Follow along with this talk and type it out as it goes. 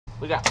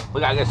Look out. I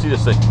gotta see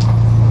this thing.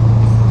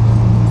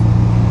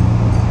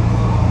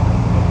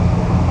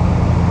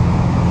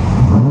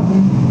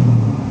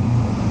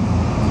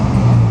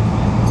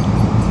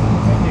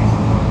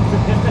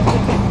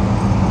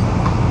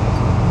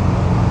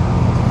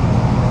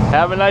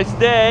 Have a nice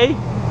day.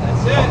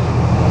 That's it.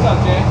 What's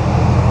up, Jay?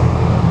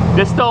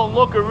 This don't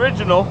look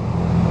original.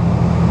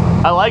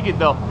 I like it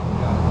though.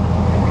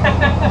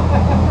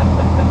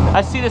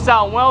 I see this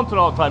out in Wellington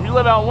all the time. You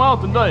live out in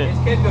Wellington, don't you? His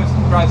kid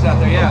drives out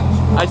there, yeah.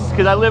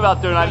 Because I live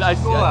out there, and I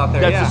school out there,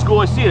 that's yeah. the school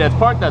I see. That's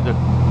parked out there,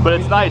 but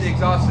it's nice. The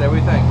exhaust there, what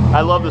do you think?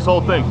 I love this whole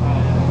thing.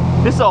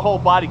 This is a whole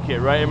body kit,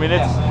 right? I mean,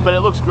 it's but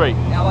it looks great.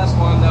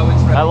 LS1 though,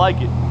 it's ready. I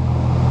like it.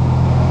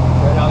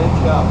 Right, I'll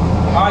hit you up.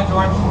 All right,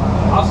 George.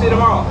 I'll see you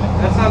tomorrow.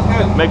 That sounds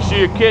good. Make sure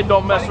your kid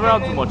don't mess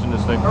around too much in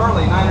this thing.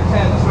 Early, 9 or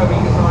 10. This way we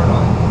can get started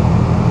on it.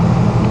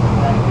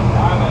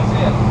 All right, man. See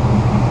ya.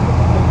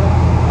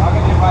 I'll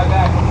give you a ride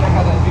back. We'll check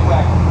out that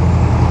feedback.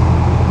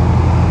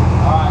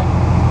 All right.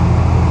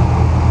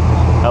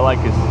 I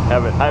like this.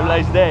 Have a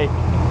nice day.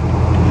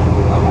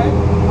 Okay.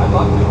 I'd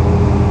love to.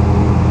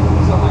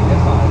 Something like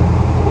this on it.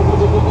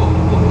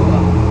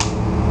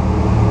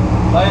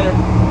 Later.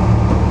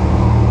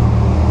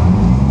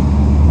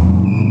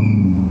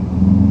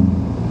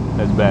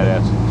 That's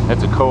badass.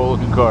 That's a cool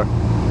looking car.